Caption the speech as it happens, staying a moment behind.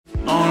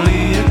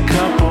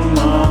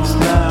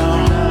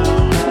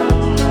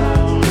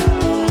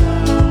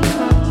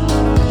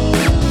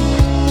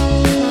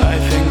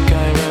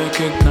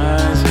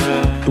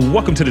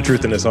Welcome to The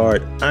Truth in This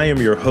Art. I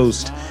am your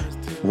host,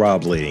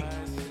 Rob Lee,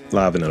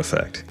 live and in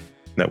effect.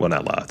 No, well,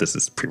 not live. This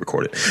is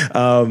pre-recorded.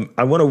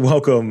 I want to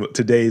welcome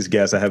today's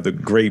guest. I have the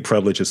great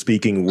privilege of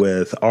speaking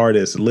with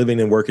artists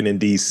living and working in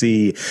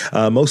D.C.,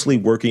 mostly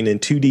working in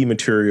 2D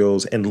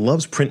materials, and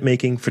loves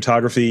printmaking,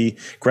 photography,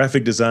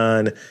 graphic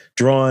design,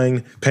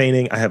 drawing,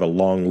 painting. I have a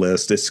long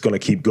list. It's going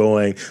to keep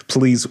going.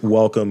 Please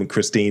welcome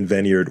Christine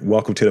Vineyard.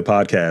 Welcome to the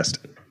podcast.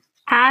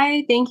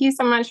 Hi. Thank you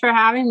so much for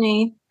having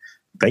me.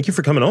 Thank you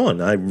for coming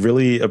on. I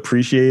really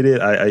appreciate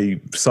it. I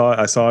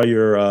saw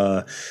your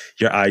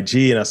IG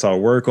and I saw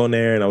work on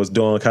there, and I was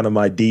doing kind of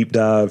my deep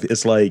dive.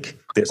 It's like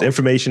there's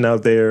information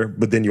out there,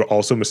 but then you're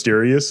also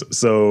mysterious.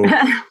 So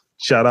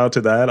shout out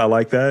to that. I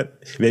like that.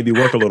 Maybe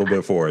work a little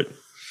bit for it.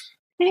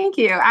 Thank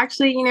you.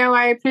 Actually,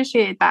 I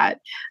appreciate that.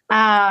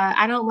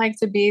 I don't like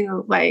to be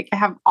like, I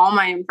have all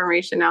my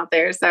information out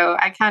there. So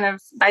I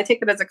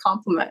take it as a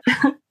compliment.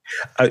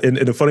 And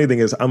the funny thing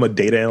is, I'm a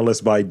data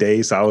analyst by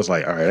day. So I was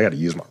like, all right, I got to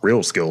use my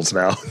real skills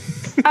now.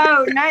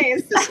 Oh,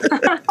 nice.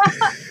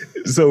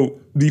 So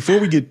before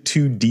we get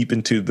too deep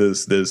into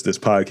this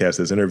podcast,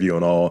 this interview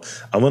and all,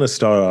 I want to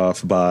start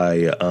off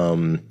by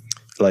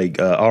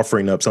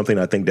offering up something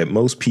I think that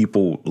most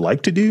people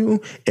like to do,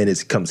 and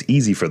it comes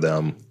easy for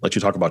them. Let you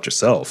talk about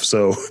yourself.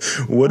 So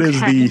what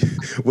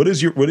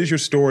is your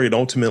story, and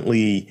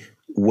ultimately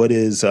what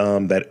is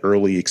that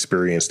early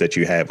experience that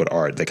you had with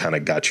art that kind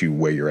of got you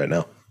where you're at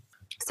now?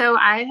 So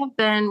I have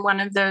been one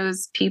of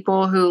those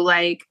people who,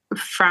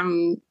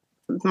 from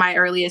my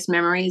earliest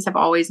memories, have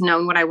always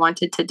known what I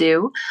wanted to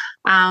do.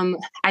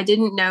 I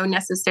didn't know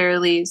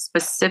necessarily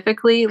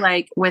specifically,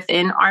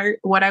 within art,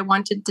 what I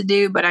wanted to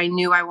do, but I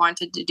knew I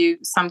wanted to do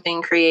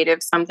something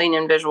creative, something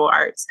in visual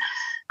arts.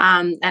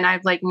 And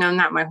I've known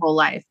that my whole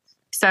life.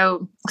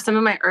 So some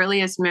of my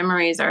earliest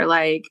memories are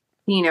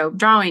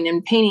drawing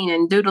and painting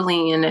and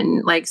doodling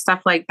and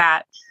stuff like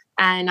that.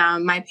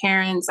 And my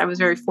parents, I was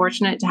very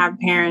fortunate to have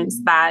parents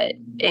that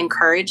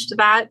encouraged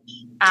that.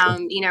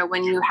 When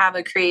you have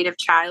a creative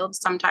child,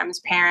 sometimes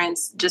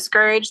parents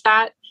discourage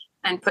that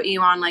and put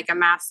you on a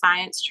math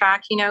science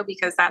track,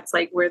 because that's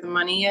where the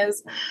money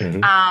is.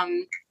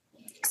 Mm-hmm.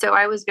 So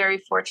I was very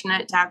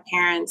fortunate to have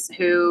parents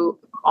who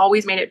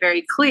always made it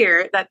very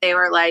clear that they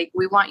were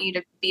we want you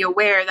to be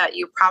aware that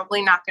you're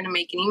probably not going to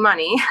make any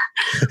money,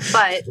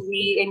 but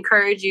we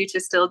encourage you to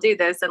still do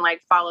this and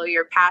follow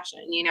your passion,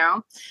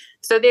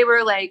 So they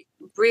were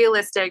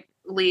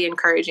realistically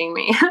encouraging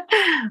me.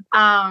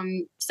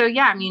 So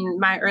yeah,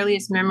 my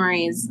earliest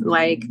memories,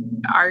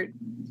 art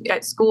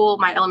at school,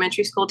 my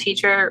elementary school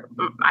teacher,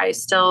 I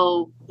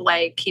still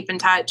keep in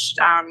touch.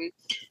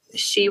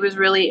 She was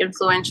really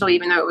influential,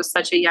 even though it was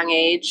such a young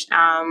age.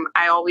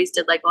 I always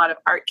did a lot of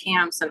art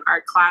camps and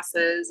art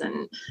classes,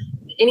 and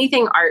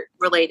anything art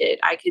related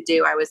I could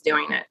do, I was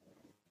doing it.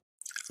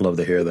 Love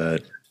to hear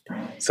that.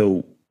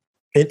 So,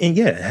 and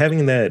yeah,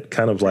 having that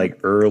kind of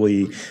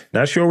early,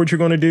 not sure what you're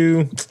going to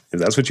do. If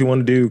that's what you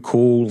want to do,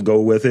 cool,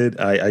 go with it.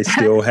 I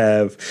still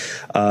have,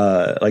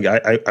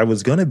 I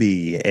was going to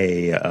be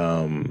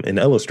an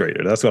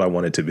illustrator. That's what I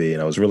wanted to be.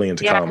 And I was really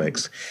into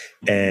comics.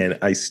 And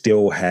I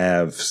still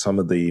have some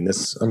of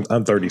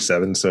I'm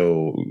 37,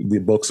 so the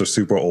books are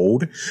super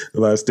old,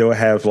 but I still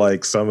have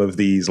some of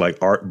these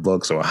art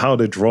books on how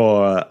to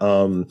draw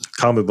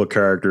comic book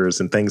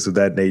characters and things of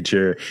that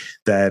nature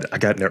that I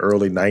got in the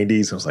early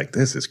 90s. I was like,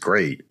 this is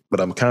great. But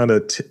I'm kind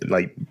of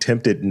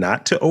tempted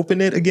not to open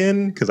it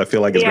again because I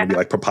feel like it's going to be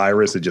like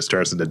papyrus. It just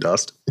turns into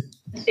dust.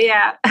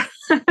 Yeah.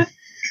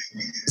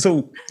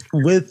 So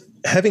with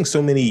having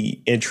so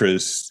many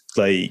interests,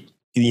 I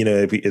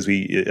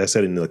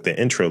said in the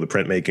intro, the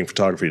printmaking,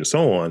 photography, and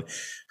so on,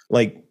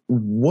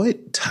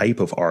 what type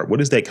of art?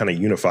 What is that kind of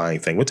unifying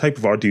thing? What type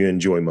of art do you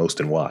enjoy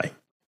most and why?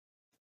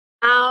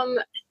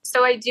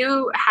 So I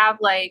do have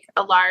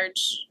a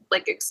large,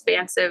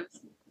 expansive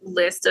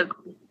list of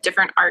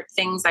different art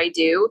things I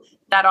do.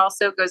 That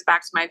also goes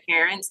back to my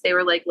parents. They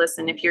were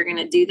listen, if you're going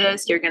to do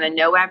this, you're going to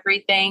know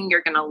everything.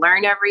 You're going to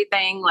learn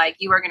everything.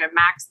 You are going to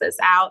max this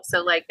out.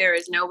 So there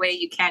is no way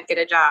you can't get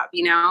a job,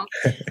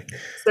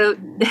 So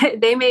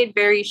they made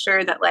very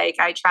sure that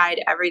I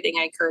tried everything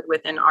I could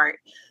within art.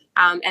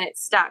 And it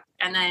stuck.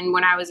 And then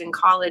when I was in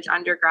college,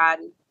 undergrad,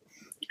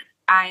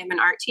 I am an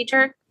art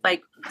teacher.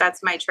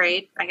 That's my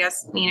trade, I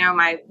guess,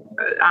 my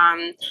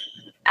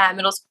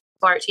middle school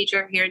art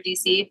teacher here in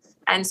DC.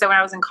 And so when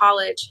I was in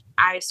college,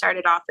 I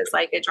started off as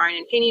a drawing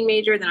and painting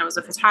major. Then I was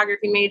a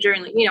photography major,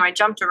 and I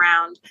jumped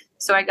around.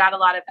 So I got a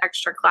lot of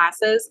extra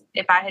classes.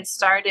 If I had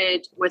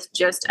started with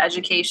just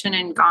education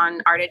and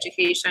gone art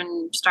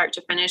education start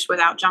to finish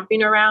without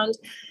jumping around,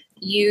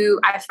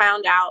 I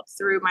found out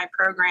through my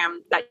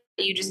program that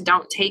you just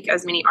don't take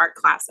as many art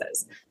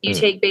classes. You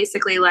take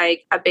basically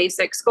a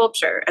basic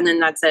sculpture, and then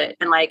that's it.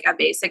 And a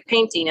basic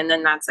painting, and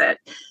then that's it.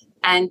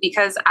 And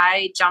because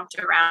I jumped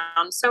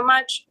around so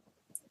much,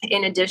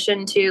 in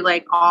addition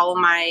to all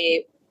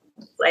my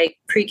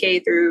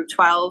pre-K through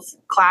 12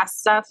 class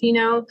stuff,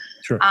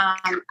 Sure.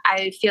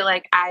 I feel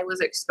I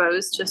was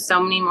exposed to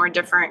so many more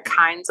different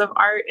kinds of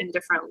art and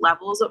different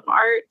levels of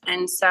art.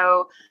 And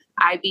so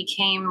I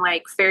became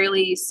like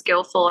fairly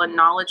skillful and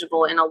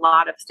knowledgeable in a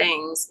lot of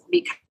things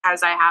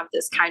because I have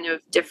this kind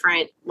of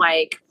different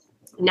like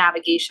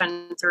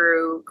navigation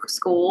through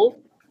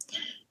school.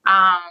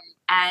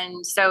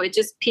 And so it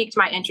just piqued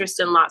my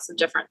interest in lots of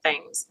different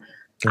things.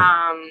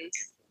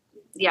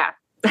 Yeah.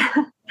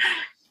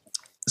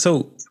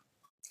 So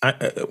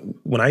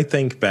when I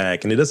think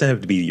back, and it doesn't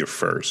have to be your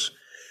first,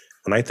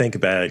 when I think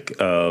back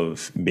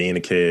of being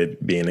a kid,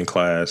 being in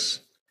class,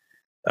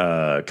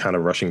 kind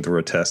of rushing through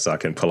a test so I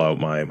can pull out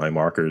my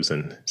markers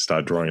and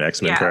start drawing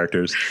X-Men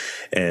characters.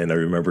 And I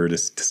remember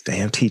this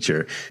damn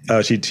teacher.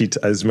 I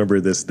just remember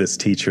this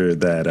teacher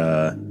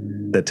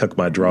that took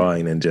my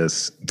drawing and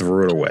just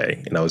threw it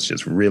away. And I was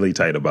just really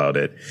tight about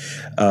it.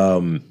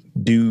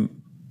 Do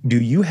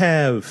you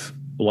have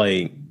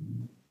like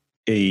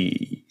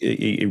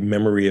a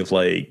memory of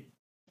like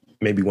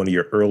maybe one of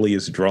your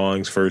earliest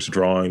drawings, first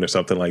drawing or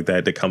something like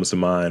that comes to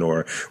mind,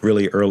 or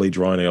really early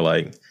drawing? You're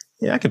like,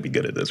 yeah, I could be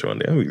good at this one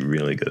day. I'll be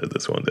really good at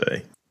this one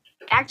day.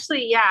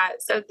 Actually, yeah.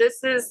 So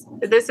this is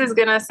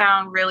going to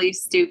sound really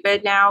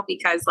stupid now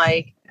because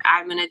like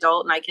I'm an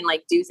adult and I can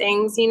like do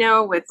things, you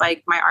know, with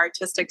like my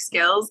artistic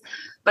skills.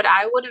 But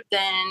I would have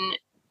been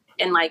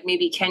in like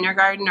maybe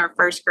kindergarten or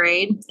first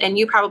grade. And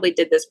you probably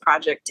did this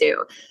project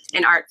too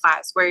in art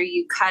class where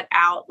you cut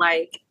out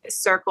like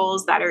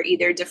circles that are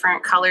either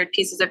different colored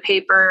pieces of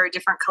paper or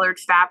different colored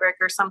fabric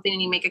or something.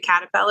 And you make a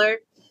caterpillar.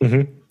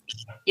 Mm-hmm.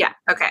 Yeah.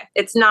 Okay.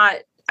 It's not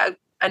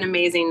an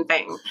amazing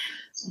thing,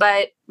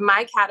 but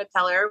my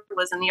caterpillar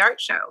was in the art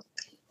show.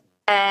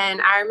 And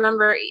I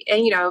remember,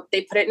 and, you know,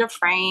 they put it in a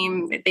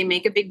frame, they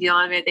make a big deal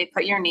of it. They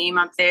put your name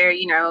up there,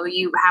 you know,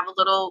 you have a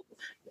little,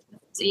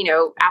 you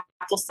know,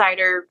 apple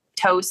cider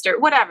toast or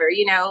whatever,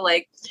 you know,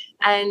 like,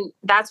 and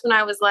that's when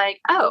I was like,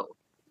 oh,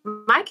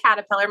 my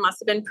caterpillar must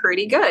have been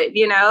pretty good,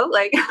 you know,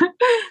 like,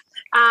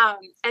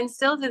 and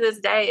still to this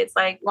day, it's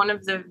like one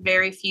of the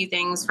very few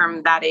things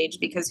from that age,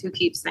 because who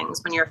keeps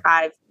things when you're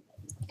 5,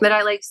 that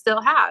I like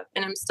still have,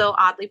 and I'm still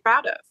oddly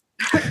proud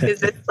of,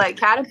 is it's like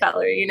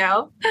caterpillar, you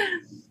know?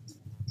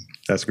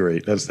 That's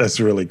great. That's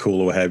really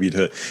cool to have you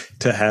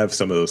to have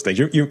some of those things.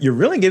 You're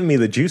really giving me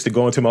the juice to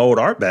go into my old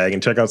art bag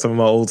and check out some of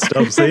my old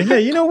stuff and say, hey,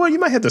 you know what? You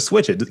might have to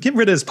switch it. Get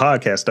rid of this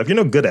podcast stuff. You're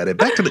no good at it.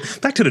 Back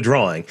to the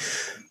drawing.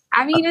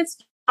 I mean, it's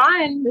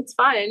fun. It's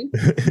fun.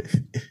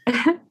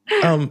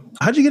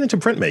 How'd you get into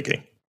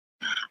printmaking?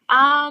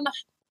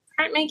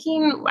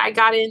 Printmaking, I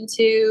got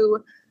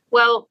into,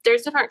 well,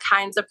 there's different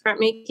kinds of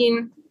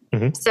printmaking.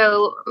 Mm-hmm.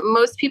 So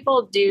most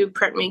people do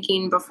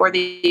printmaking before they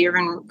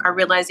even are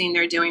realizing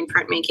they're doing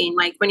printmaking.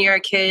 Like when you're a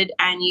kid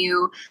and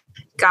you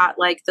got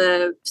like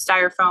the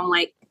styrofoam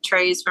like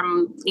trays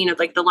from, you know,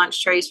 like the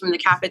lunch trays from the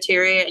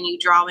cafeteria, and you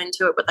draw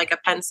into it with like a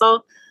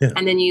pencil,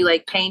 and then you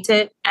like paint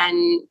it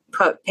and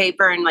put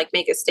paper and like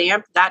make a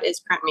stamp. That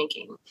is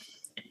printmaking.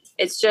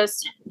 It's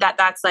just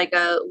that's like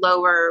a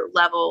lower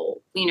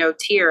level, you know,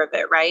 tier of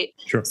it. Right.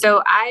 Sure.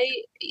 So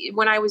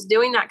when I was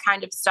doing that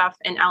kind of stuff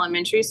in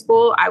elementary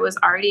school, I was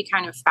already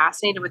kind of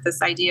fascinated with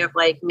this idea of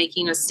like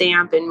making a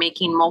stamp and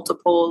making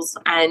multiples.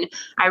 And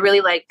I really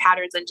like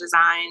patterns and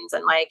designs.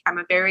 And like, I'm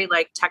a very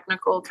like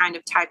technical kind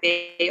of type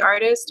A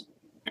artist.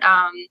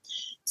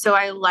 So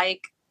I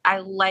like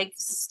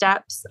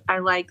steps. I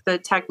like the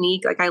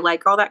technique. Like I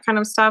like all that kind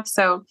of stuff.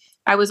 So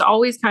I was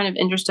always kind of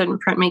interested in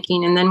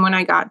printmaking. And then when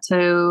I got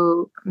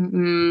to,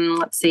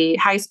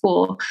 high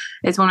school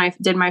is when I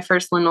did my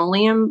first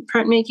linoleum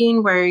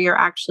printmaking, where you're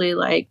actually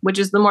like, which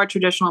is the more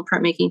traditional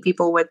printmaking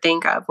people would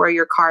think of, where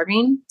you're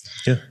carving.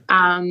 Yeah.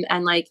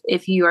 And like,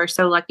 if you are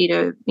so lucky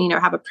to, you know,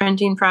 have a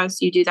printing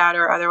press, you do that,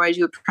 or otherwise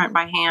you would print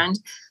by hand.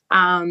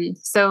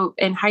 So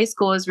in high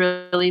school is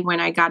really when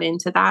I got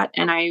into that.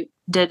 And I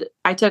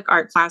took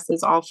art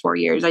classes all 4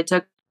 years. I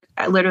took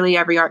literally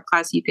every art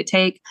class you could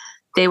take.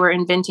 They were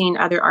inventing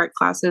other art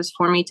classes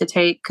for me to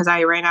take because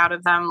I ran out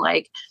of them.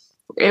 Like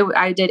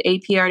I did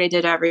AP art, I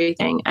did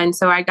everything. And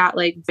so I got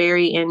like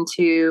very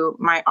into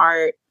my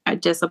art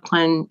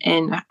discipline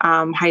in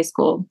high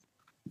school.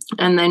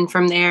 And then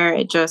from there,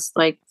 it just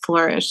like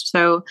flourished.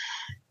 So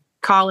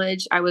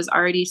college, I was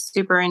already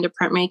super into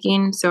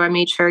printmaking. So I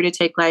made sure to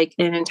take like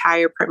an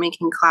entire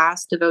printmaking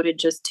class devoted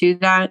just to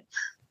that.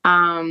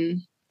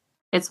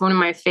 It's one of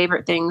my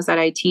favorite things that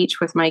I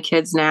teach with my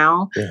kids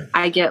now. Yeah.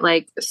 I get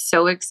like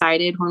so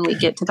excited when we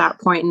get to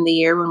that point in the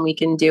year when we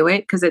can do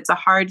it, because it's a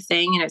hard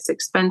thing and it's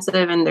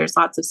expensive and there's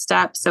lots of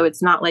steps. So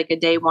it's not like a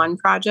day one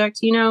project,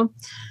 you know?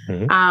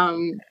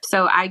 Mm-hmm.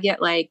 So I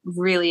get like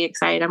really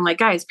excited. I'm like,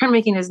 guys,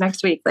 printmaking is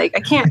next week. Like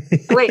I can't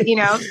wait, you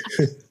know?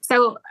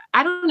 So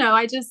I don't know.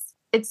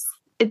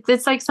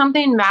 It's like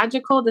something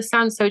magical. This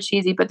sounds so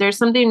cheesy, but there's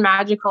something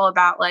magical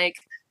about like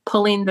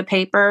pulling the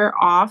paper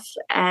off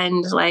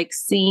and like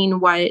seeing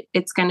what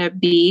it's going to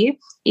be,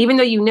 even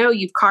though, you know,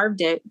 you've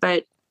carved it,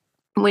 but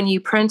when you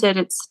print it,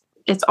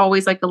 it's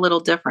always like a little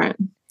different.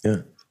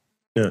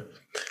 Yeah.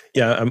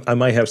 I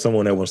might have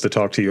someone that wants to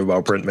talk to you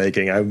about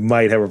printmaking. I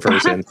might have a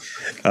person.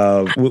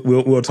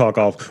 We'll talk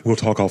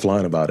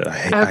offline about it.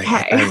 I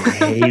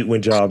hate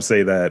when jobs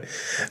say that.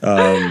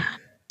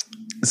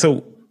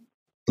 So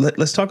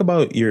let's talk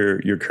about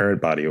your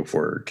current body of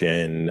work,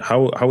 and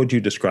how would you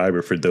describe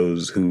it for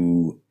those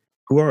who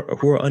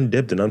are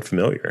undipped and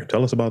unfamiliar?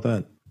 Tell us about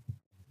that.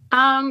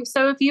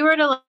 So if you were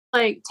to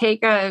like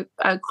take a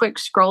quick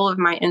scroll of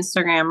my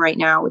Instagram right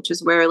now, which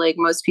is where like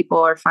most people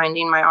are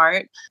finding my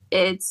art,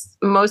 it's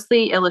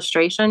mostly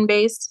illustration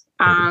based.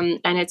 And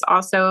it's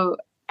also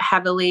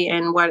heavily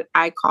in what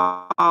I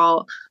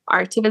call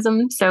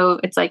artivism. So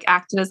it's like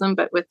activism,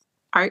 but with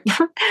art.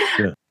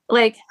 Yeah.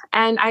 Like,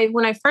 and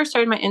when I first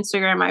started my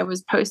Instagram, I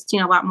was posting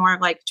a lot more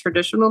of like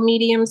traditional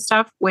medium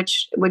stuff,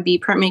 which would be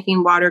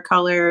printmaking,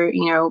 watercolor,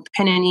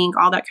 pen and ink,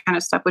 all that kind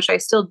of stuff, which I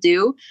still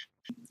do.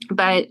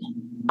 But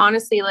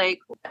honestly, like,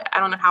 I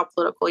don't know how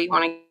political you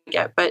want to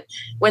get, but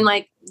when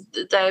like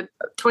the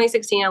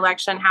 2016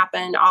 election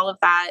happened, all of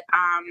that,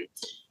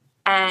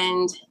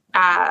 and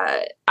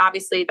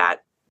obviously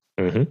that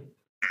the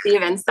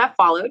events that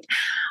followed,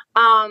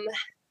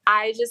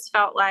 I just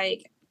felt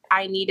like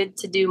I needed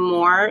to do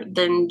more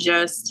than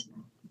just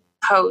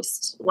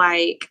post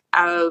like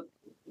a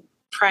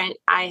print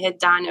I had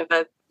done of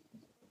a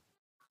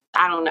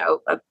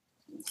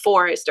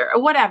forest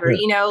or whatever,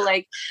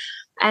 like.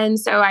 And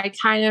so I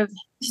kind of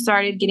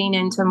started getting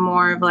into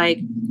more of like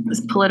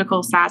this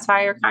political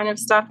satire kind of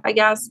stuff, I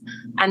guess.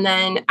 And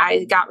then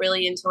I got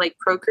really into like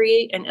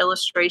Procreate and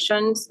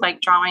illustrations,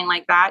 like drawing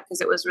like that, because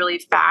it was really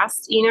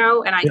fast,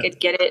 and I could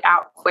get it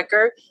out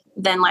quicker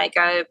than like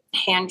a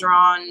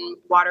hand-drawn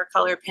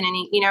watercolor pen and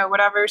ink,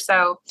 whatever.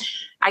 So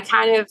I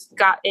kind of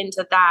got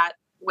into that,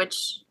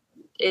 which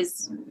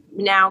is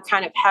now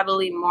kind of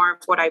heavily more of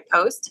what I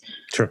post.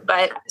 Sure.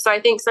 But so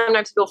I think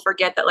sometimes people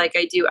forget that like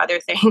I do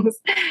other things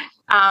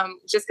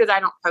just because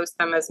I don't post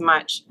them as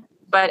much.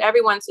 But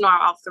every once in a while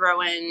I'll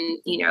throw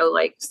in,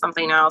 like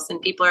something else and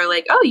people are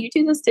like, oh, you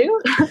do this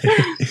too?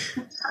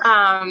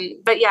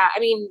 But yeah, I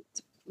mean,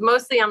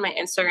 mostly on my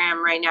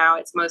Instagram right now,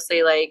 it's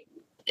mostly like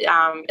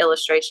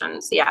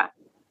illustrations. Yeah.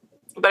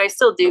 But I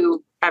still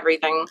do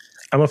everything.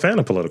 I'm a fan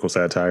of political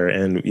satire,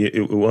 and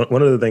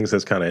one of the things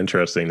that's kind of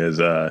interesting is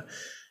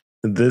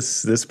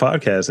this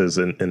podcast is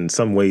in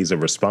some ways a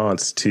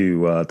response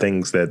to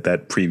things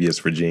that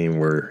previous regime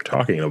were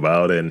talking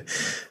about, and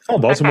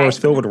Baltimore is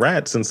filled with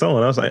rats and so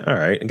on. I was like, all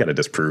right, I got to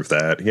disprove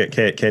that. You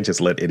can't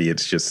just let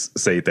idiots just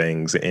say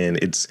things, and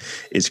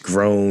it's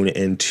grown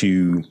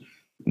into.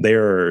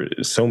 There are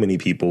so many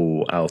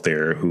people out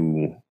there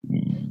who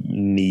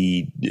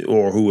need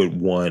or who would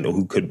want or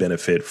who could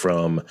benefit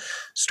from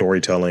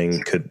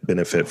storytelling, could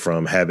benefit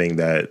from having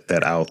that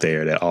out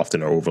there that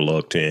often are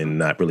overlooked and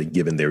not really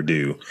given their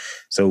due.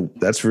 So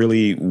that's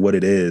really what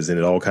it is. And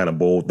it all kind of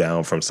boiled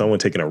down from someone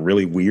taking a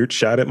really weird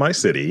shot at my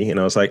city. And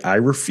I was like, I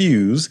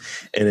refuse.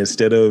 And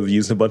instead of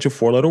using a bunch of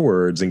 4-letter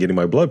words and getting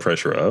my blood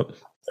pressure up,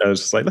 I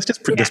was just like, let's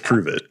just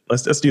disprove it.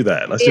 Let's do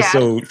that. Let's just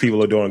show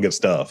people are doing good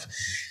stuff.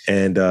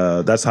 And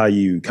that's how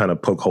you kind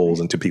of poke holes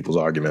into people's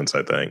arguments,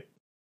 I think.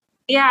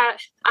 Yeah.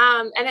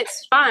 And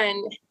it's fun.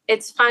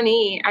 It's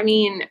funny. I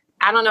mean,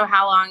 I don't know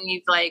how long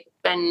you've like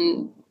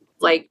been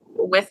like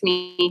with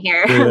me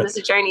here on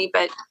this journey,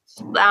 but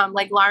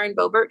like Lauren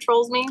Boebert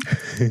trolls me.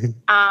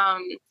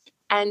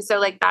 And so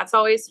like, that's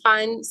always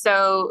fun.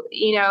 So,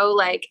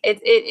 like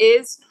it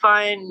is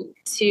fun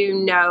to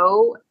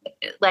know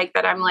like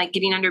that I'm like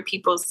getting under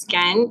people's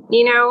skin,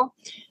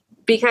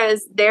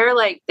 because they're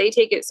like, they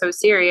take it so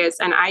serious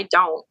and I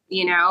don't,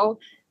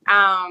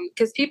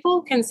 because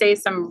people can say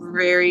some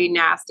very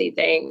nasty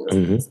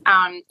things.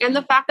 And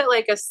the fact that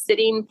like a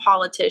sitting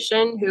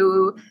politician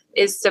who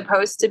is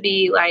supposed to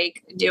be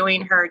like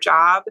doing her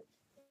job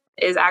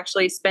is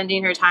actually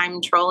spending her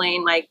time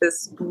trolling like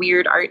this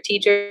weird art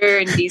teacher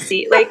in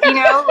DC. Like,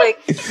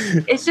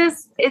 it's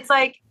just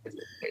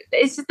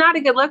not a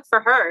good look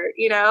for her,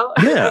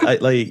 Yeah.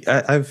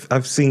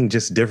 I've seen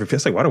just different people.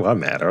 It's like, why do I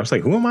matter? I was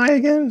like, who am I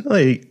again?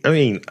 Like, I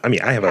mean,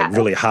 I have a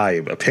really high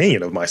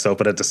opinion of myself,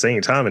 but at the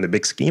same time, in the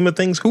big scheme of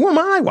things, who am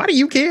I? Why do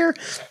you care?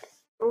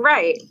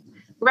 Right.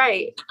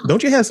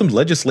 Don't you have some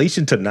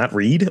legislation to not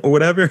read or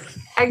whatever?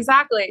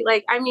 Exactly.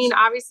 Like, I mean,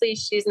 obviously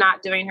she's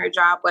not doing her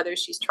job, whether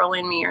she's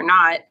trolling me or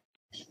not,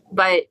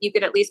 but you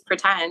could at least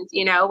pretend,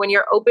 when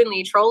you're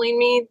openly trolling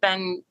me,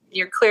 then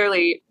you're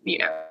clearly,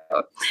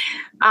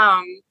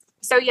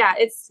 so yeah,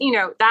 it's,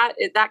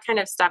 that kind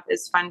of stuff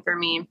is fun for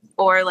me.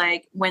 Or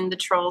like when the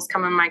trolls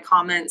come in my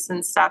comments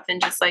and stuff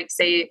and just like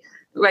say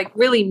like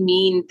really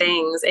mean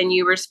things and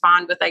you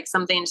respond with like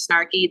something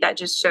snarky that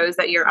just shows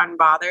that you're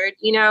unbothered,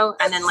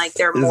 and then like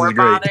they're more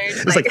bothered.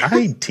 It's like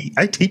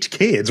I teach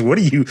kids. What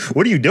are you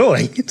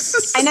doing?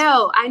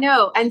 I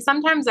know. And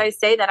sometimes I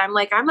say that I'm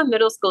like, I'm a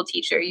middle school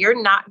teacher.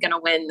 You're not going to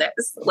win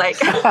this. Like,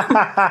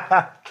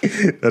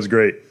 that's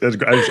great.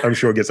 I'm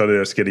sure it gets under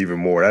their skin even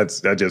more.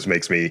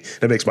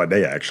 That makes my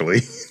day actually.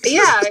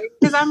 Yeah.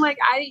 Cause I'm like,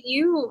 I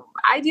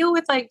deal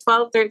with like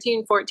 12,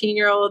 13,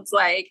 14-year-olds,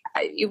 like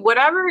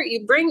whatever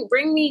you bring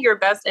me your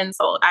best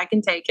insult. I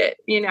can take it,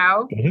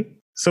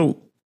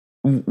 So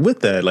with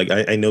that, like,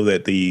 I know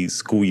that the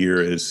school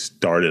year just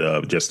started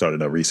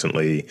up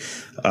recently.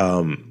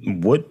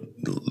 What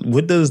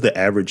what does the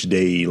average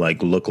day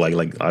like look like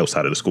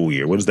outside of the school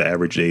year? What does the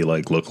average day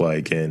like look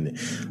like, and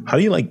how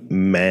do you like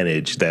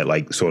manage that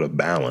like sort of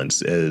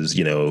balance as,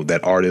 you know,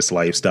 that artist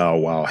lifestyle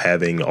while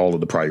having all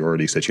of the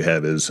priorities that you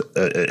have as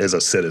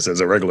a citizen, as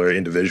a regular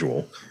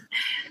individual?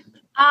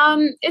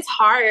 It's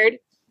hard.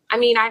 I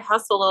mean, I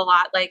hustle a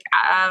lot. Like,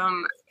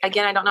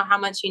 again, I don't know how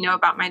much you know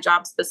about my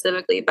job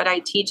specifically, but I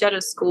teach at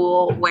a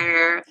school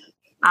where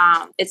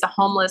it's a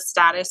homeless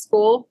status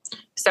school.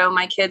 So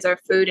my kids are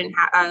food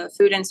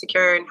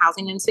insecure and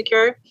housing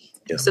insecure.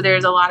 Yeah. So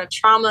there's a lot of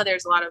trauma.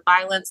 There's a lot of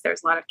violence.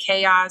 There's a lot of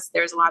chaos.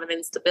 There's a lot of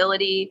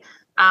instability.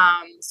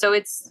 So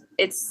it's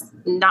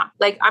not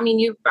like, I mean,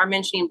 you are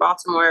mentioning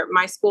Baltimore.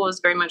 My school is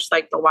very much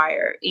like The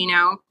Wire, you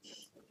know?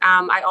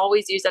 I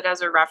always use it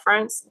as a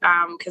reference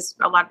because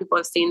a lot of people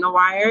have seen The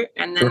Wire,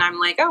 and then I'm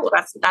like, oh, well,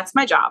 that's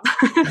my job.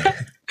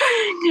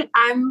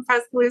 I'm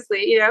pressed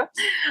loosely, you know.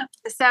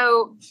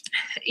 So,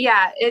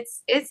 yeah,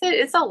 it's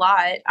a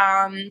lot.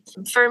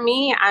 For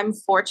me, I'm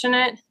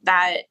fortunate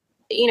that,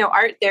 you know,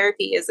 art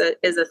therapy is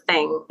a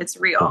thing. It's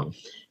real,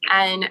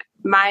 and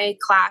my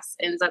class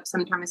ends up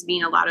sometimes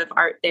being a lot of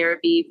art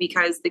therapy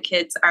because the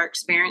kids are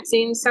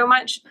experiencing so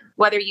much.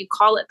 Whether you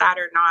call it that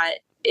or not,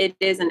 it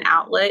is an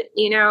outlet,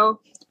 you know.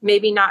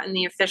 Maybe not in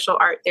the official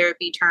art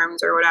therapy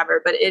terms or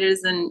whatever, but it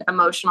is an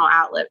emotional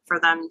outlet for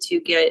them to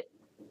get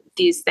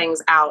these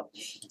things out.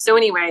 So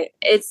anyway,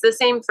 it's the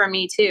same for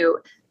me too.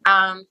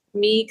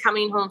 Me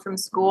coming home from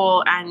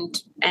school and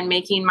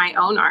making my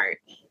own art,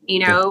 you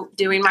know,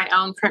 doing my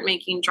own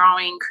printmaking,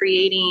 drawing,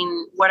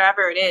 creating,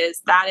 whatever it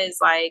is, that is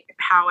like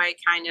how I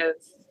kind of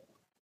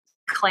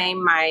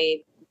claim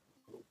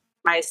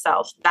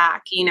myself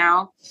back, you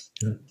know.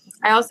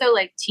 I also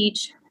like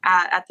teach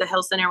at the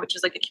Hill Center, which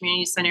is like a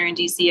community center in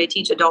DC. I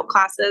teach adult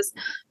classes,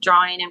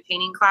 drawing and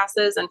painting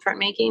classes and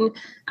printmaking.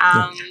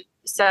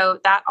 So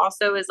that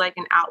also is like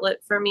an outlet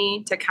for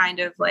me to kind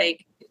of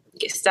like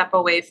step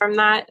away from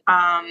that.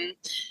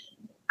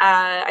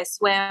 I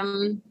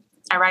swim,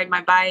 I ride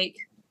my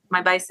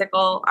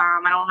bicycle. I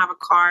don't have a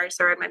car,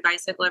 so I ride my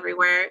bicycle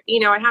everywhere.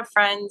 You know, I have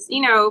friends,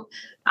 you know,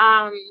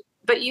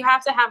 but you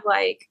have to have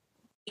like,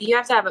 you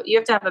have to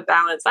have a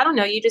balance. I don't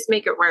know. You just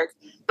make it work.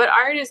 But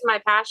art is my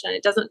passion.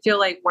 It doesn't feel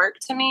like work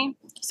to me.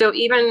 So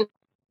even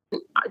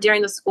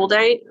during the school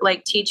day,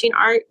 like teaching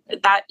art,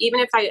 that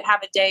even if I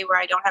have a day where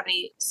I don't have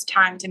any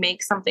time to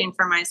make something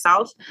for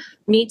myself,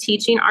 me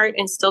teaching art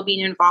and still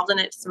being involved in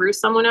it through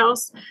someone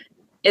else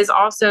is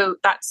also,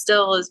 that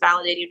still is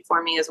validating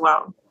for me as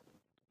well.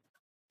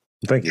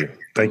 Thank you.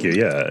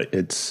 Yeah,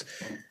 it's,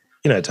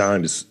 you know, at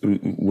times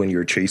when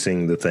you're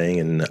chasing the thing,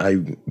 and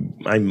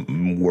I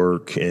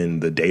work in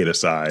the data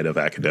side of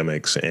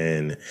academics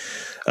and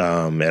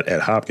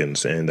at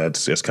Hopkins, and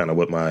that's just kind of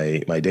what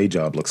my day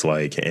job looks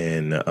like.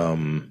 And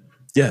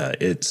yeah,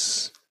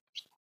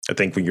 I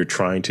think when you're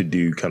trying to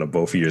do kind of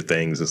both of your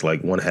things, it's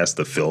like one has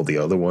to fill the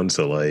other one.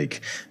 So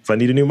like if I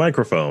need a new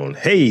microphone,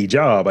 hey,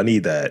 job, I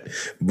need that.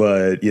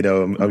 But, you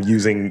know, I'm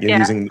using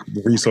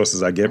the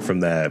resources I get from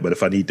that. But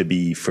if I need to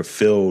be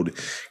fulfilled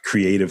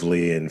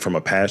creatively and from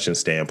a passion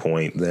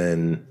standpoint,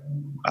 then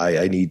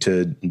I need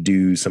to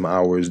do some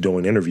hours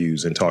doing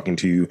interviews and talking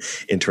to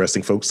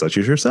interesting folks such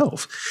as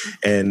yourself.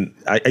 And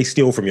I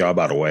steal from y'all,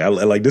 by the way.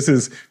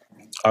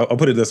 I'll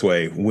put it this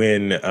way.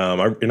 When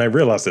I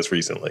realized this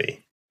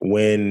recently,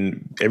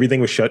 when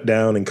everything was shut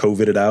down and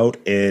COVIDed out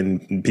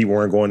and people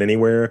weren't going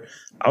anywhere,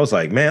 I was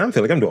like, man, I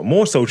feel like I'm doing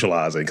more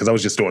socializing because I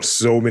was just doing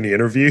so many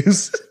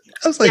interviews.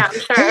 I was like,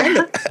 sure.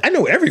 Hey, I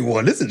know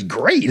everyone. This is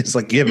great. It's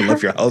like you haven't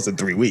left your house in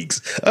 3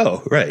 weeks.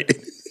 Oh, right.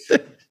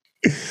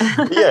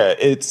 Yeah,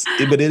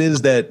 but it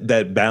is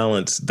that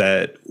balance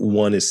that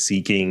one is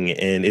seeking,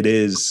 and it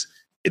is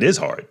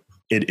hard.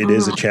 It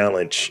is a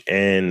challenge.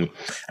 And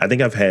I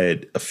think I've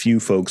had a few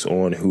folks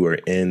on who are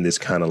in this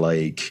kind of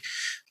like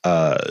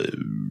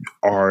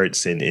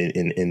arts and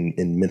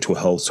in mental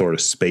health sort of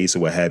space or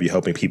what have you,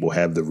 helping people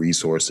have the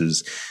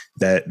resources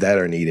that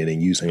are needed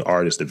and using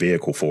art as the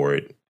vehicle for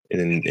it,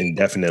 and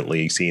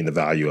definitely seeing the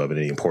value of it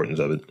and the importance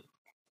of it.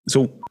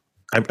 So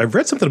I've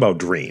read something about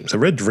dreams. I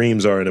read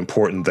dreams are an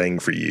important thing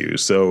for you.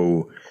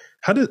 So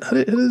how do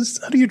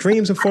your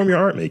dreams inform your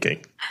art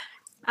making?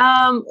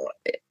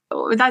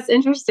 That's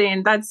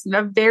interesting. That's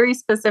a very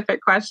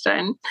specific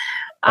question.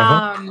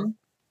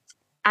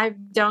 I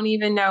don't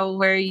even know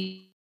where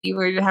you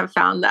would have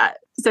found that.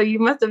 So you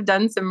must have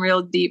done some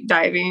real deep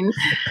diving.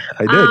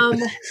 I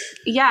did.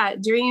 Yeah,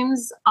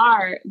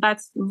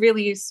 that's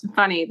really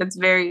funny. That's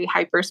very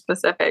hyper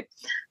specific.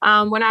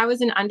 When I was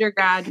in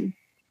undergrad,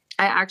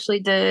 I actually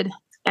did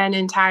an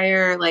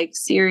entire like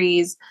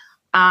series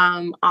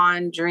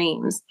on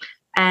dreams.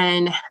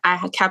 And I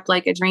had kept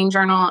like a dream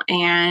journal,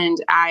 and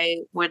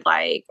I would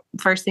like,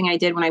 first thing I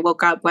did when I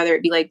woke up, whether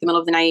it be like the middle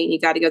of the night, you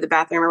got to go to the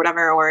bathroom or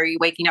whatever, or you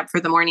waking up for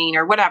the morning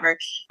or whatever,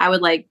 I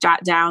would like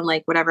jot down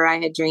like whatever I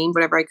had dreamed,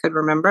 whatever I could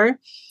remember.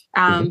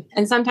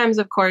 And sometimes,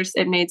 of course,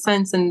 it made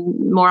sense,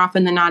 and more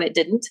often than not, it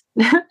didn't.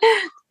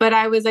 But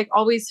I was like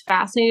always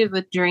fascinated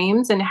with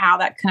dreams and how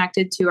that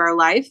connected to our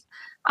life.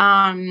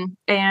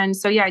 And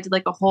so, yeah, I did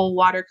like a whole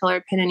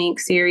watercolor pen and ink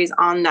series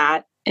on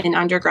that in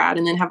undergrad,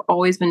 and then have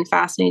always been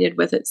fascinated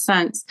with it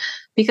since,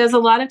 because a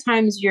lot of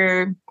times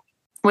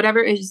whatever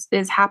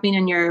is happening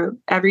in your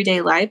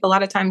everyday life, a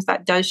lot of times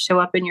that does show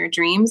up in your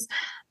dreams.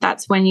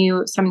 That's when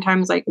you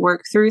sometimes like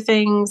work through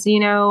things,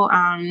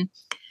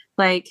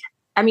 like,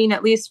 I mean,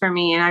 at least for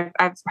me, and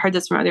I've heard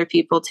this from other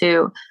people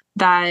too,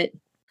 that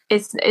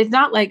it's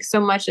not like so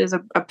much as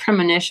a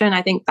premonition.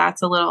 I think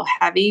that's a little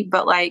heavy,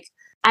 but like,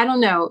 I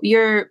don't know,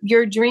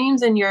 your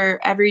dreams and your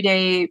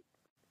everyday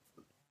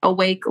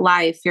awake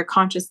life, your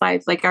conscious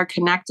life, like are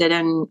connected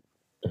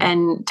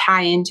and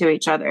tie into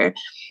each other.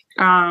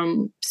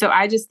 So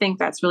I just think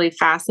that's really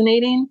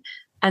fascinating.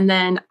 And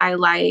then I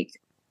like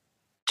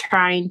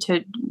trying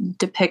to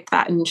depict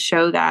that and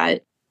show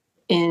that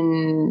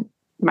in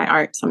my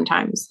art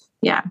sometimes.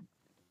 Yeah.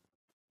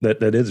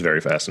 That is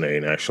very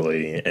fascinating,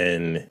 actually.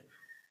 And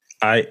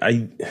I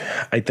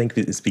think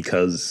that it's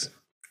because,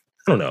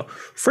 I don't know,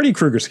 Freddy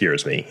Krueger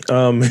scares me.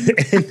 And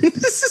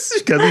this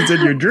is because he's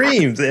in your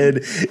dreams. And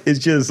it's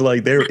just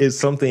like, there is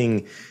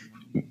something,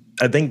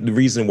 I think the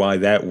reason why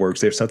that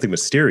works, there's something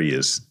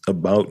mysterious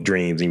about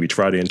dreams, and we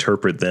try to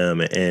interpret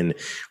them and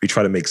we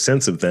try to make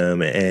sense of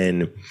them.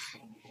 And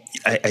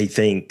I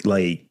think,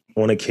 like,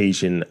 on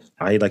occasion,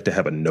 I like to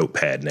have a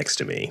notepad next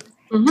to me,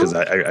 because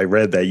I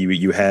read that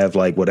you have,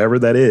 like, whatever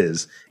that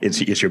is,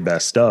 it's your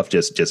best stuff.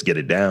 Just get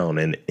it down,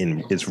 and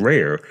it's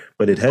rare,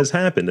 but it has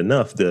happened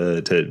enough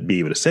to be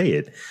able to say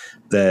it,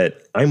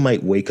 that I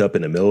might wake up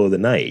in the middle of the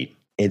night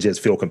and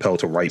just feel compelled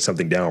to write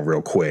something down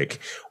real quick,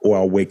 or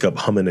I'll wake up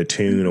humming a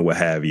tune or what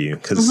have you.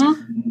 Because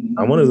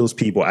I'm one of those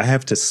people, I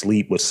have to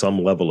sleep with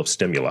some level of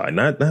stimuli,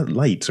 not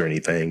lights or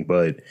anything,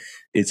 but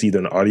it's either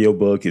an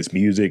audiobook, it's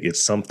music,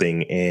 it's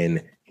something,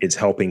 and it's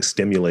helping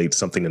stimulate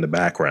something in the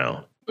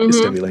background. It's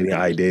stimulating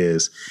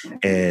ideas.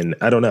 And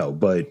I don't know,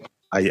 but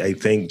I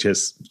think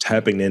just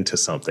tapping into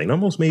something,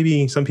 almost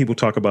maybe some people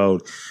talk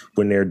about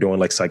when they're doing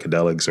like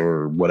psychedelics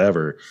or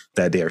whatever,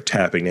 that they're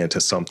tapping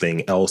into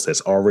something else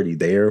that's already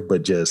there,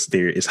 but just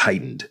there is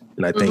heightened.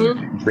 And I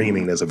think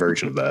dreaming is a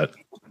version of that.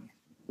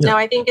 Yeah. No,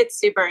 I think it's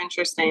super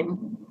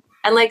interesting.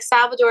 And like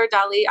Salvador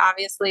Dali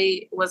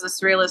obviously was a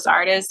surrealist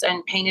artist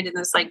and painted in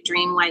this like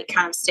dreamlike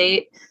kind of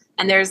state.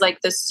 And there's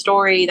like this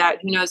story that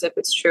who knows if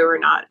it's true or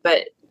not,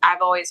 but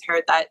I've always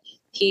heard that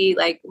he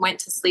like went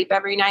to sleep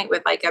every night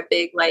with like a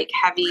big, like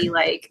heavy,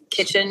 like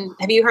kitchen.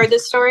 Have you heard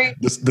this story?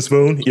 The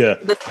spoon? Yeah.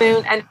 The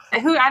spoon. And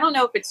I don't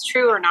know if it's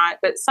true or not,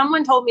 but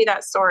someone told me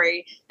that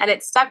story and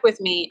it stuck with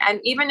me.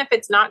 And even if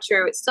it's not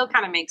true, it still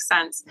kind of makes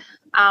sense.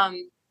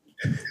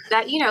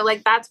 That,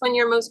 like that's when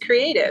you're most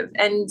creative.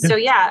 And so,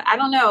 yeah, I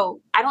don't know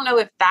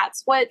if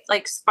that's what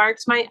like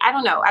sparked I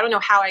don't know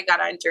how I got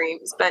on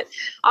dreams, but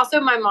also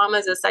my mom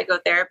is a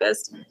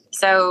psychotherapist.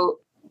 So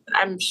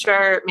I'm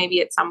sure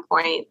maybe at some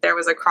point there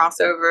was a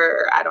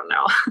crossover. I don't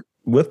know.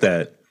 With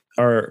that,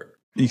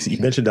 you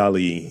mentioned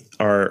Dali.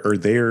 Are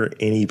there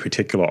any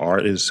particular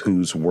artists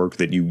whose work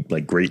that you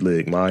like greatly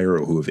admire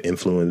or who have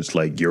influenced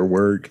like your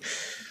work?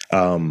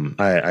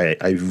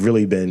 I've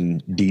really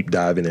been deep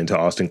diving into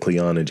Austin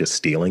Kleon and just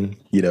stealing,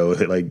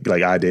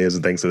 like ideas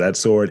and things of that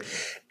sort.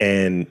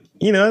 And,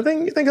 I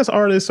think us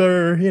artists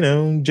are,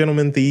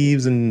 gentlemen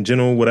thieves and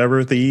gentle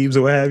whatever thieves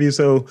or what have you.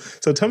 So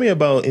tell me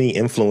about any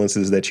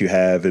influences that you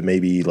have and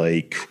maybe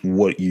like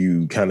what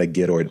you kind of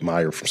get or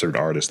admire from certain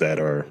artists that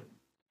are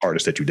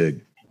artists that you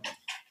dig.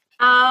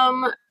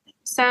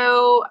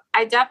 So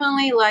I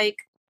definitely like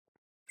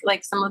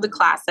some of the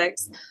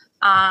classics.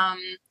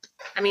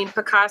 I mean,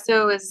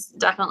 Picasso is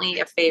definitely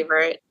a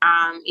favorite,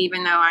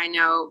 even though I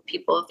know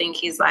people think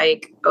he's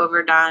like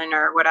overdone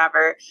or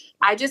whatever.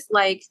 I just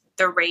like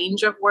the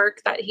range of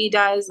work that he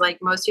does. Like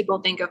most people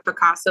think of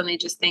Picasso and they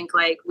just think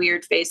like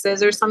weird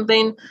faces or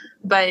something,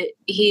 but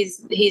he's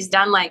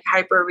done like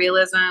hyper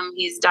realism.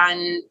 He's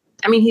done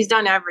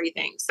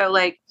everything. So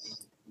like,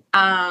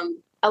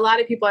 a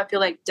lot of people I feel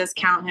like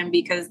discount him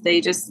because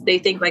they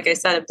think, like I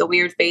said, of the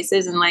weird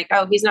faces and like,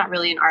 oh, he's not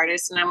really an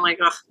artist. And I'm like,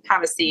 oh,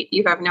 have a seat.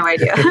 You have no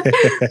idea.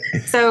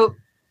 So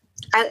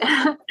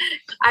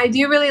I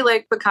do really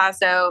like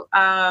Picasso.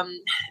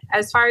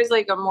 As far as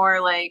like a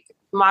more like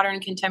modern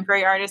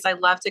contemporary artist, I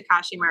love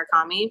Takashi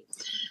Murakami.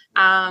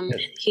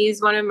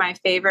 He's one of my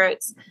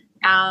favorites.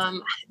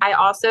 I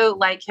also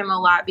like him a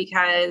lot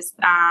because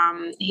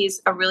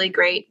he's a really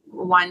great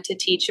one to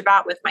teach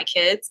about with my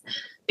kids,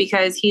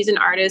 because he's an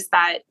artist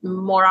that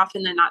more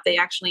often than not, they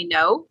actually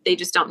know. They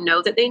just don't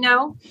know that they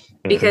know,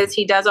 because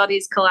he does all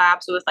these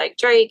collabs with like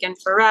Drake and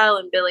Pharrell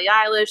and Billie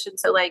Eilish. And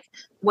so like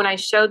when I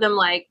show them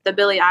like the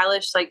Billie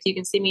Eilish, like You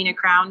Can See Me in a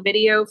Crown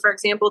video, for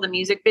example, the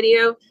music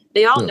video,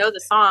 they all know the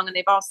song and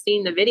they've all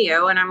seen the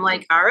video. And I'm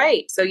like, all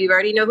right, so you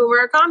already know who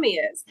Murakami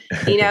is,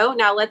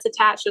 now let's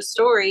attach a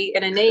story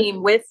and a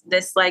name with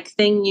this like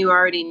thing you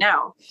already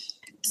know.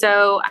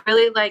 So I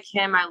really like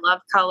him. I love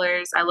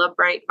colors. I love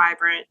bright,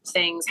 vibrant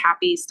things,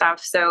 happy stuff.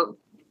 So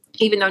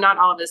even though not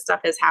all of his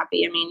stuff is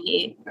happy, I mean,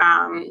 he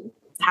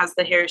has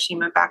the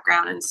Hiroshima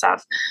background and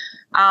stuff.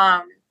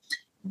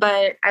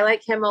 But I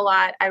like him a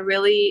lot. I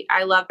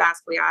love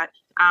Basquiat.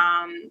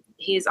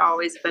 He's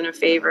always been a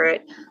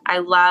favorite. I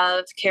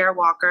love Kara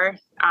Walker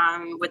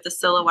with the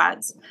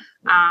silhouettes.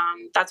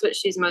 That's what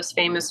she's most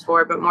famous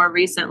for. But more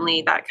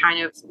recently, that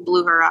kind of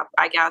blew her up,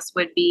 I guess,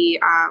 would be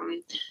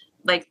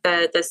like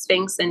the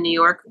Sphinx in New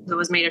York that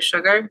was made of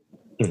sugar.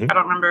 Mm-hmm. I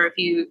don't remember if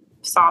you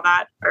saw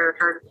that or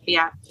heard.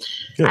 Yeah.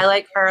 I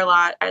like her a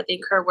lot. I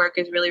think her work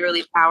is really,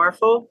 really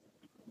powerful.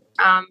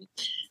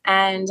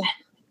 And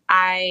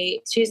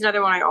she's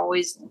another one I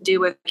always do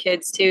with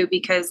kids too,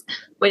 because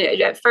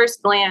at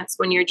first glance,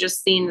 when you're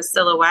just seeing the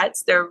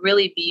silhouettes, they're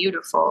really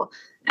beautiful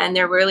and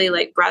they're really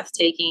like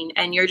breathtaking.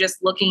 And you're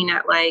just looking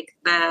at like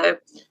the,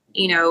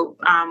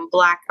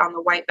 black on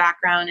the white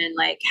background and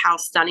like how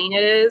stunning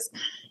it is.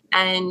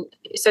 And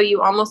so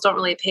you almost don't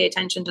really pay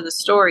attention to the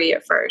story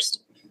at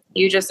first.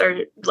 You just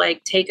are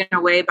like taken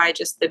away by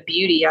just the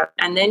beauty of it.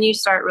 And then you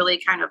start really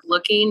kind of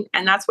looking.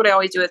 And that's what I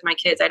always do with my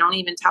kids. I don't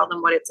even tell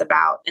them what it's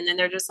about. And then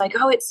they're just like,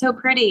 oh, it's so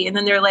pretty. And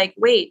then they're like,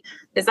 wait,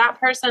 is that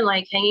person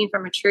like hanging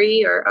from a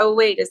tree? Or, oh,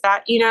 wait, is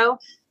that,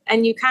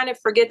 and you kind of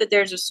forget that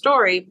there's a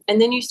story. And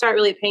then you start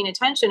really paying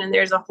attention and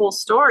there's a whole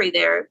story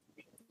there.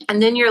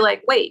 And then you're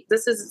like, wait,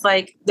 this is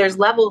like, there's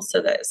levels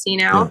to this,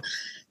 Yeah.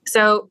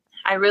 So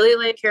I really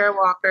like Kara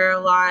Walker a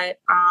lot.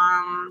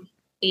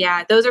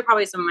 Yeah, those are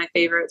probably some of my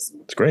favorites.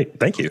 It's great.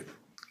 Thank you.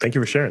 Thank you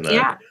for sharing that.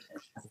 Yeah.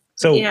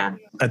 So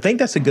I think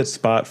that's a good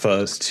spot for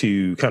us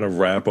to kind of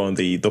wrap on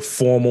the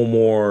formal,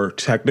 more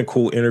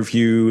technical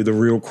interview, the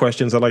real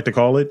questions I like to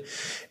call it,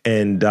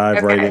 and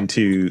dive right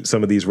into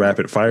some of these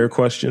rapid fire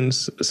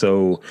questions.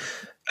 So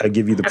I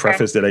give you the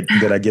preface that I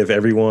give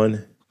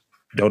everyone.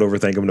 Don't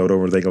overthink them, don't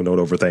overthink them, don't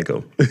overthink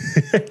them.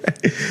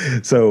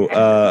 So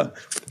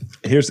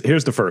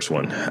here's the first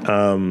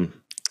one.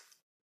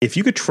 If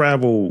you could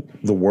travel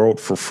the world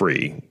for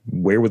free,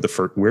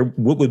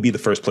 what would be the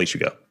first place you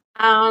go?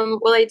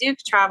 Well, I do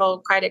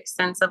travel quite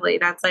extensively.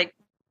 That's like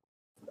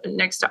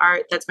next to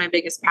art. That's my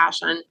biggest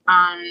passion.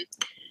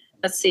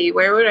 Let's see,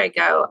 where would I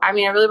go? I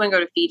mean, I really want to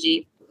go to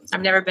Fiji.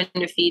 I've never been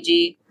to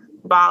Fiji,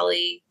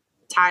 Bali,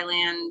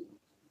 Thailand,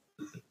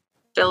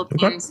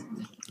 Philippines,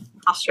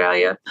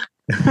 Australia.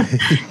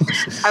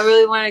 I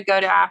really want to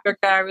go to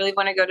Africa. I really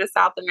want to go to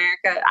South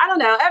America. I don't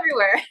know,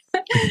 everywhere.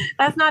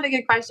 That's not a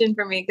good question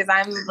for me because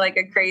I'm like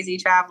a crazy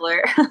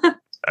traveler.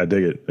 I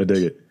dig it.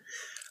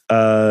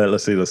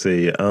 Let's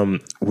see.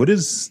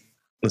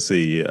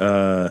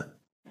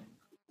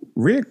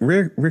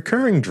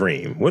 Recurring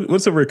dream.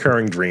 What's a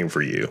recurring dream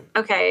for you?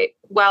 Okay.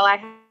 Well,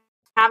 I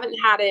haven't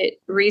had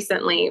it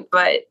recently,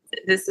 but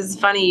this is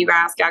funny you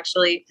ask,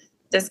 actually.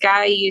 This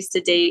guy I used to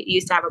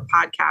have a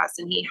podcast,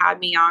 and he had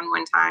me on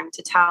one time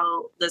to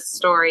tell this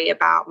story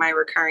about my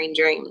recurring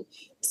dream.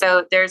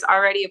 So there's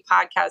already a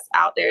podcast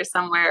out there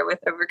somewhere with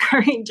a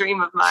recurring dream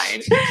of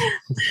mine.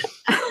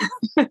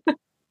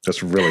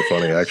 That's really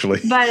funny, actually.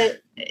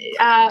 But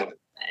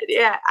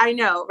yeah, I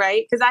know,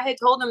 right? Because I had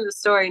told him the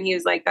story, and he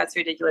was like, "That's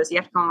ridiculous. You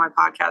have to come on my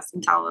podcast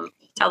and tell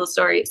the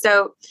story."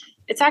 So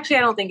it's actually,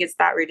 I don't think it's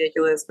that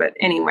ridiculous, but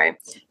anyway.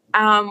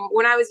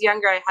 When I was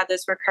younger, I had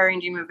this recurring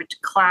dream of a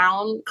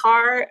clown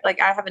car. Like,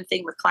 I have a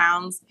thing with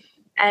clowns.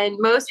 And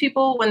most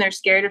people, when they're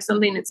scared of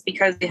something, it's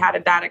because they had a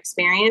bad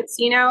experience.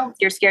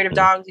 You're scared of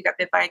dogs, you got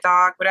bit by a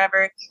dog,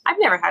 whatever. I've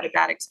never had a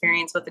bad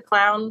experience with a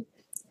clown.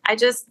 I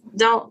just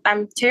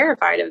I'm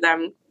terrified of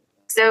them.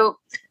 So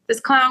this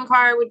clown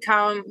car would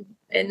come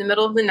in the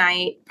middle of the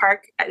night,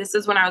 park. This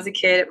is when I was a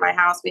kid at my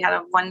house. We had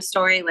a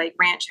 1-story like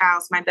ranch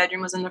house. My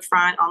bedroom was in the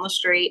front on the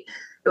street.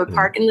 It would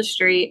park in the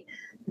street.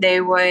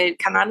 They would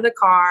come out of the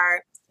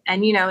car,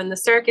 and, in the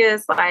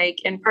circus, like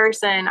in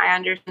person, I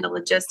understand the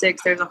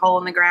logistics. There's a hole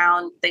in the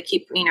ground. They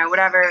keep,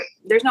 whatever.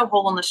 There's no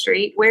hole in the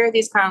street. Where are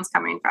these clowns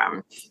coming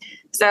from?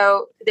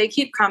 So they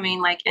keep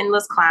coming, like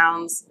endless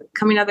clowns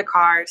coming out of the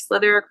car,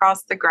 slither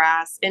across the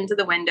grass into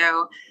the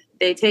window.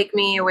 They take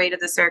me away to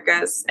the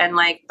circus, and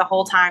like the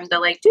whole time they're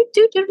like, doo,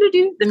 doo, doo, doo,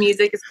 doo. The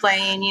music is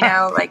playing,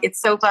 like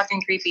it's so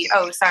fucking creepy.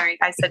 Oh, sorry.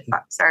 I said,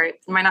 sorry.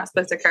 Am I not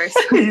supposed to curse?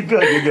 You're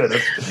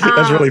good.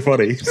 That's really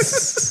funny.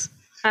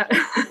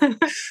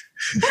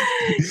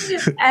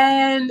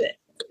 And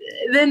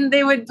then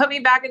they would put me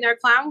back in their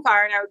clown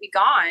car, and I would be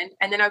gone.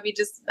 And then I would be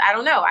I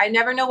don't know. I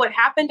never know what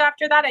happened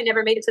after that. I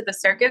never made it to the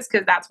circus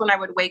because that's when I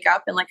would wake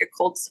up in like a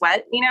cold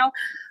sweat,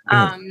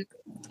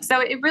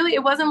 So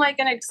it wasn't like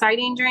an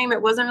exciting dream.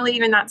 It wasn't really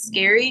even that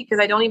scary because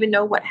I don't even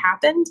know what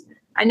happened.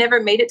 I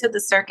never made it to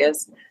the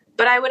circus,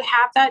 but I would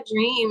have that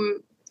dream.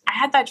 I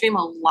had that dream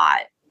a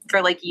lot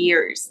for like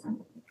years.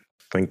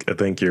 I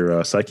think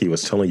your psyche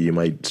was telling you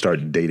might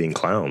start dating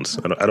clowns.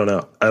 I don't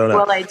know.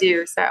 Well, I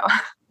do. So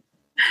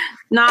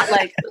not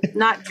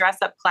dress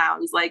up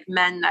clowns, like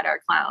men that are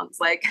clowns.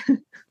 Like,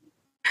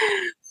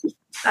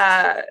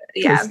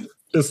 yeah.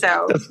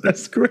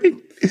 That's great.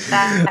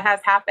 That has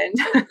happened.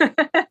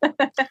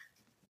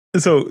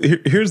 So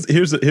here's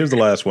the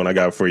last one I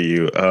got for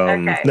you.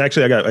 Okay.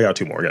 Actually, I got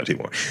two more.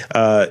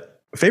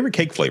 Favorite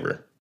cake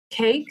flavor?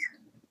 Cake?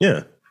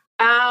 Yeah.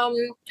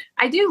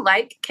 I do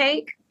like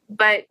cake,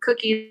 but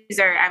cookies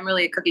I'm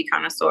really a cookie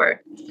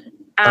connoisseur.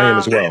 I am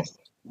as well.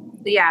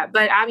 Yeah,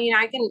 but I mean,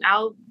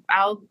 I'll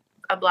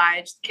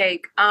obliged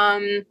cake.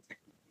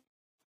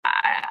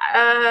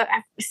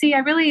 See, I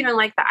really even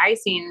like the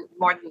icing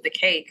more than the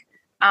cake.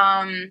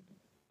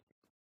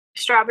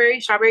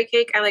 Strawberry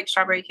cake. I like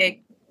strawberry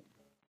cake.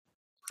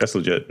 That's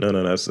legit. No,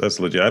 that's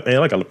legit. I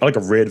like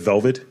a red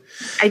velvet.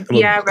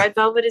 Red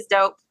velvet is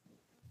dope.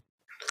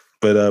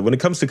 But when it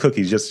comes to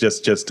cookies,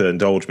 just to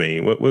indulge me,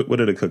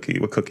 what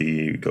cookie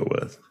you go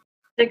with?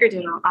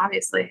 Snickerdoodle,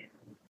 obviously.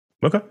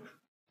 Okay,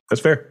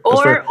 that's fair.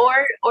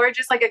 Or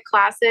just like a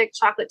classic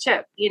chocolate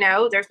chip. You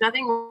know, there's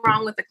nothing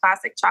wrong with the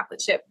classic chocolate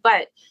chip,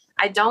 but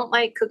I don't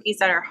like cookies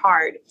that are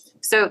hard.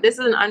 So this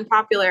is an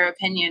unpopular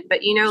opinion,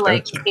 but you know,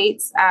 like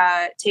Tate's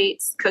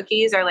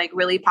cookies are like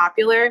really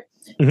popular.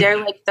 Mm-hmm. They're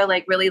like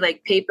the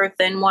really paper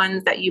thin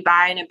ones that you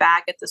buy in a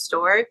bag at the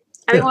store.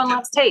 Everyone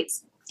loves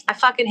Tate's. I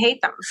fucking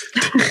hate them.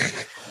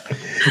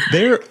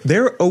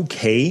 They're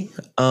okay.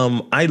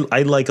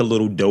 I like a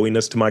little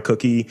doughiness to my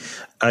cookie.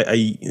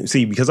 I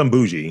see, because I'm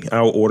bougie,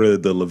 I'll order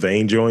the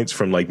Levain joints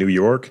from like New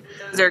York.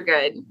 Those are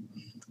good.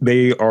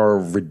 They are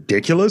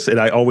ridiculous, and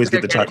I always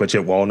get the chocolate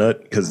chip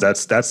walnut because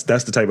that's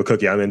the type of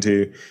cookie I'm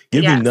into.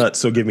 Give me nuts,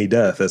 so give me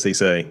death, as they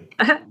say.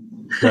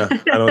 No,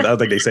 I don't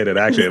think they say that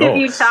actually at all.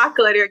 Give you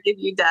chocolate or give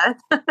you death.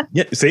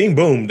 Yeah, see,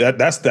 boom.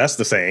 That's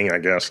the saying, I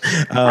guess.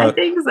 I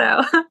think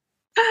so.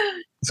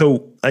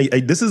 So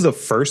this is the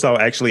first I'll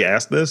actually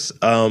ask this.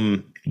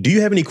 Do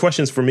you have any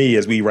questions for me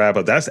as we wrap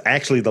up? That's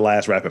actually the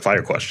last rapid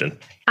fire question.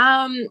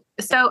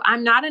 So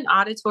I'm not an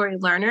auditory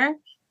learner.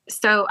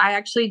 So I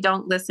actually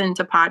don't listen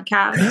to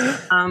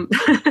podcasts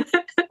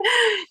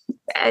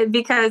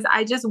because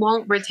I just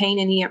won't retain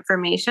any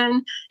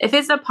information. If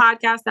it's a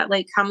podcast that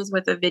like comes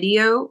with a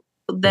video,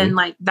 then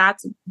like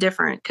that's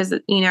different because,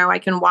 you know, I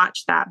can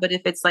watch that. But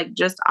if it's like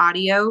just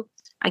audio,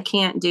 I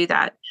can't do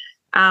that.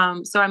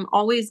 So I'm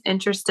always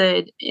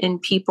interested in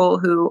people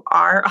who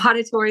are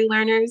auditory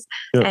learners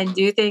and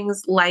do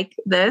things like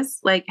this.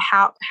 Like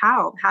how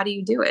do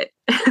you do it?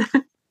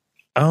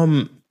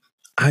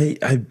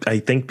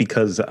 I think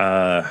because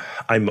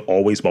I'm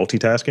always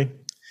multitasking.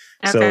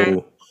 Okay.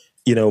 So,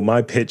 you know,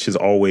 my pitch is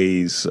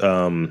always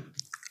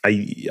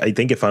I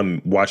think if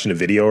I'm watching a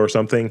video or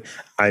something,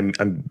 I'm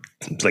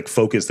like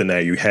focused in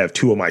that you have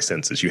two of my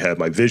senses. You have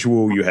my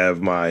visual, you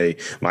have my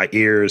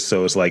ears.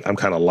 So it's like I'm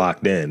kind of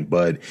locked in.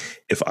 But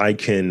if I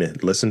can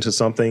listen to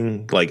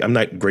something, like I'm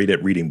not great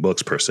at reading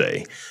books per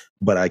se,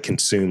 but I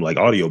consume like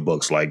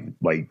audiobooks like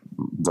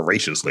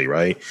voraciously,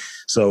 right?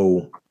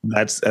 So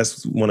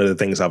that's one of the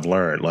things I've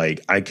learned.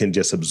 Like I can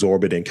just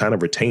absorb it and kind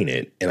of retain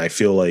it. And I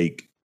feel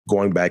like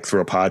going back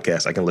through a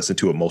podcast, I can listen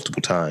to it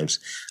multiple times.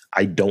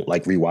 I don't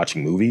like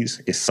rewatching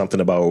movies. It's something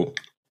about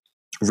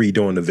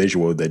redoing the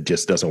visual that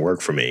just doesn't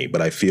work for me.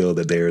 But I feel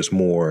that there's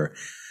more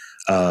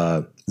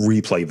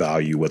replay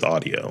value with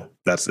audio.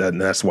 That's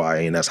why,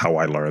 and that's how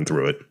I learn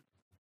through it.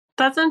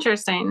 That's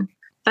interesting.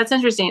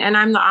 And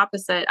I'm the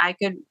opposite. I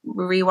could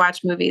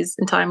rewatch movies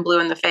until I'm blue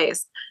in the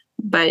face.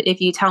 But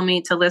if you tell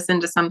me to listen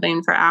to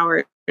something for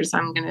hours,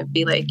 I'm going to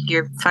be like,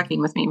 you're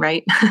fucking with me,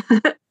 right?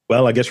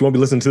 Well, I guess you won't be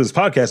listening to this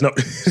podcast. No.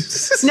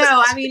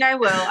 No, I mean, I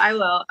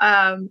will.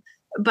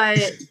 But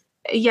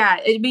yeah,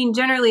 I mean,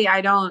 generally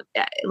I don't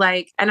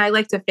like, and I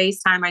like to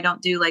FaceTime. I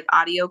don't do like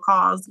audio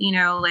calls, you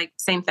know, like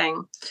same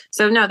thing.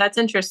 So no, that's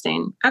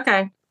interesting.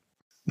 Okay.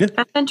 Yeah.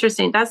 That's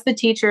interesting. That's the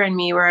teacher in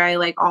me where I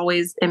like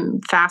always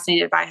am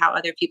fascinated by how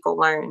other people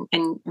learn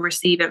and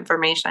receive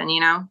information, you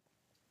know?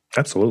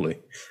 Absolutely.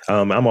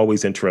 I'm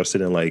always interested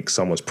in like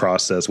someone's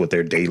process, what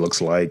their day looks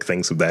like,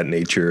 things of that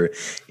nature.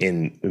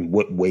 In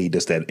what way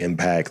does that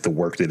impact the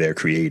work that they're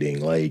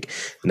creating? Like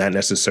not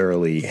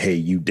necessarily, hey,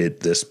 you did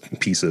this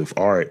piece of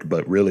art,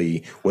 but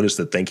really what is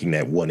the thinking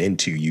that went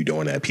into you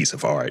doing that piece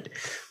of art?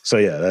 So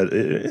yeah,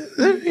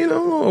 you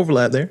know,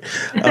 overlap there.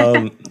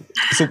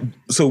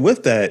 So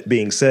with that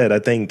being said, I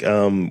think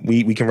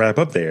we can wrap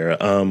up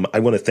there. I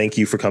want to thank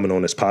you for coming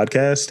on this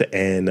podcast,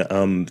 and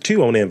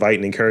two, I want to invite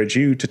and encourage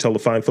you to tell the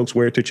fine folks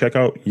where to check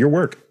out your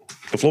work.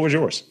 The floor is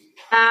yours.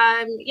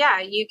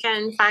 Yeah, you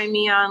can find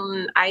me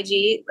on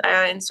IG,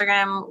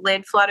 Instagram,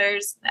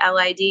 Lidflutters,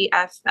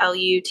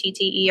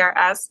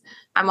 LIDFLUTTERS.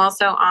 I'm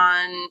also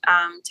on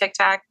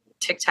TikTok,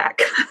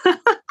 TikTok,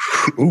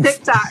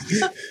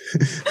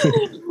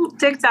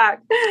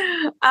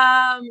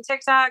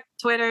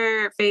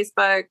 Twitter,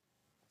 Facebook.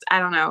 I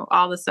don't know,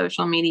 all the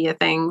social media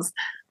things.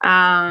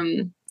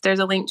 There's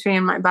a link tree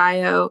in my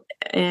bio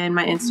and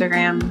my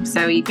Instagram,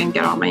 so you can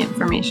get all my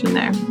information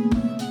there.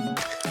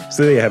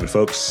 So there you have it,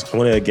 folks. I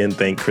want to again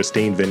thank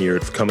Christine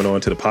Vineyard for coming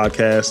on to the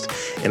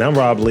podcast. And I'm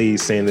Rob Lee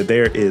saying that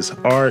there is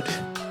art,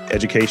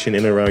 education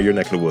in and around your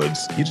neck of the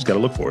woods. You just got to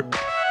look for it.